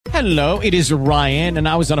Hello, it is Ryan, and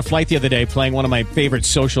I was on a flight the other day playing one of my favorite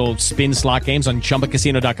social spin slot games on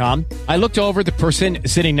ChumbaCasino.com. I looked over at the person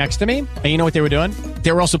sitting next to me, and you know what they were doing?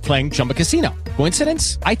 They were also playing Chumba Casino.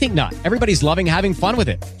 Coincidence? I think not. Everybody's loving having fun with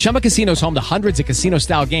it. Chumba Casino is home to hundreds of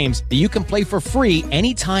casino-style games that you can play for free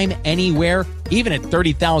anytime, anywhere, even at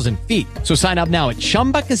 30,000 feet. So sign up now at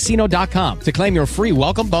ChumbaCasino.com to claim your free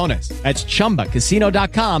welcome bonus. That's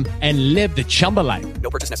ChumbaCasino.com and live the Chumba life.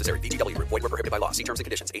 No purchase necessary. VGW. Void were prohibited by law. See terms and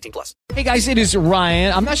conditions. 18+. Hey guys, it is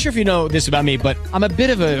Ryan. I'm not sure if you know this about me, but I'm a bit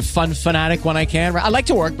of a fun fanatic when I can. I like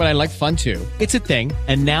to work, but I like fun too. It's a thing.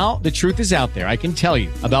 And now the truth is out there. I can tell you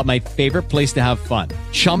about my favorite place to have fun.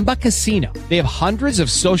 Chumba Casino. They have hundreds of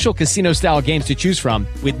social casino style games to choose from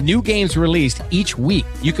with new games released each week.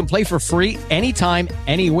 You can play for free anytime,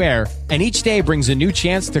 anywhere, and each day brings a new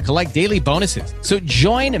chance to collect daily bonuses. So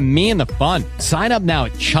join me in the fun. Sign up now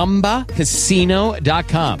at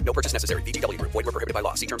ChumbaCasino.com. No purchase necessary. VGW. Void were prohibited by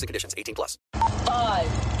law. See terms and conditions. 18+. 5,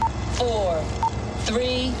 4,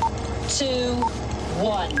 3, 2,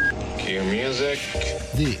 1. Cue music.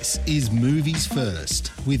 This is Movies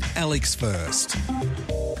First with Alex First.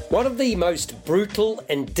 One of the most brutal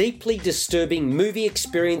and deeply disturbing movie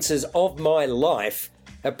experiences of my life,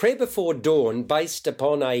 A Prayer Before Dawn, based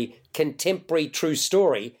upon a contemporary true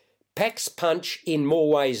story, packs punch in more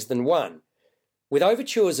ways than one. With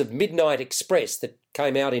overtures of Midnight Express that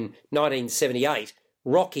came out in 1978,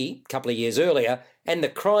 Rocky, a couple of years earlier, and The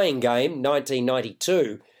Crying Game,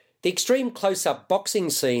 1992, the extreme close-up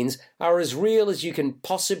boxing scenes are as real as you can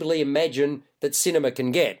possibly imagine that cinema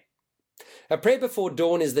can get. A Prayer Before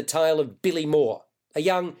Dawn is the tale of Billy Moore, a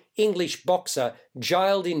young English boxer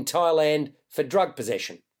jailed in Thailand for drug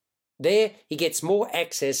possession. There, he gets more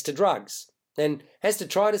access to drugs and has to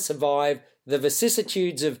try to survive the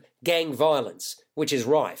vicissitudes of gang violence, which is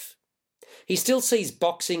rife. He still sees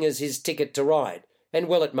boxing as his ticket to ride, and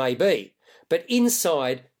well it may be, but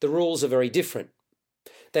inside the rules are very different.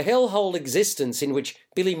 The hellhole existence in which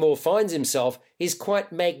Billy Moore finds himself is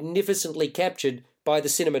quite magnificently captured by the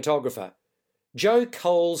cinematographer. Joe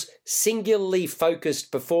Cole's singularly focused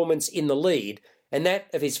performance in the lead, and that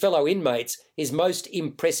of his fellow inmates, is most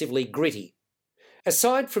impressively gritty.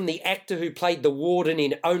 Aside from the actor who played the warden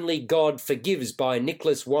in Only God Forgives by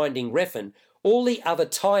Nicholas Winding Refn, all the other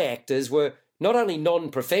Thai actors were not only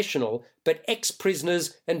non-professional, but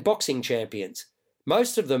ex-prisoners and boxing champions.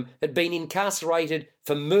 Most of them had been incarcerated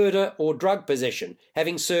for murder or drug possession,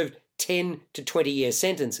 having served 10 to 20-year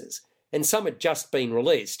sentences, and some had just been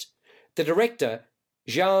released. The director,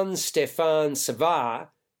 Jean-Stéphane Savard,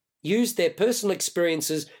 used their personal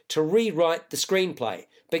experiences to rewrite the screenplay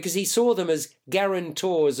because he saw them as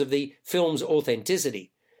guarantors of the film's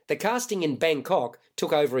authenticity. The casting in Bangkok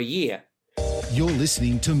took over a year. You're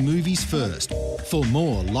listening to Movies First. For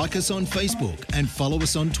more, like us on Facebook and follow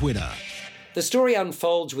us on Twitter. The story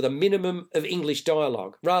unfolds with a minimum of English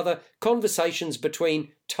dialogue, rather conversations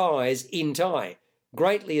between Thais in Thai,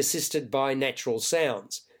 greatly assisted by natural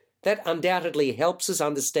sounds. That undoubtedly helps us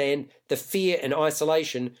understand the fear and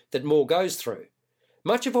isolation that Moore goes through.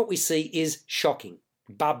 Much of what we see is shocking,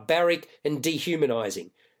 barbaric and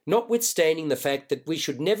dehumanising, notwithstanding the fact that we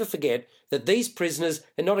should never forget that these prisoners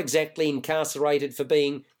are not exactly incarcerated for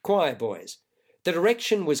being choir boys. The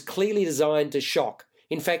direction was clearly designed to shock,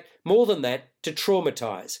 in fact, more than that, to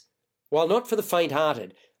traumatise. While not for the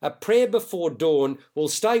faint-hearted, A Prayer Before Dawn will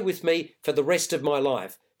stay with me for the rest of my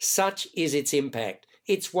life. Such is its impact.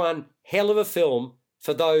 It's one hell of a film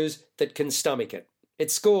for those that can stomach it.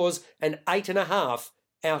 It scores an 8.5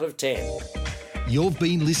 out of 10. You've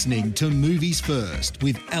been listening to Movies First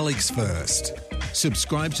with Alex First.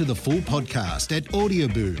 Subscribe to the full podcast at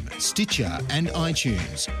Audioboom, Stitcher and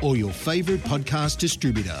iTunes, or your favourite podcast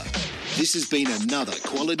distributor. This has been another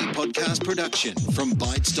quality podcast production from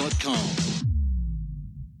Bytes.com.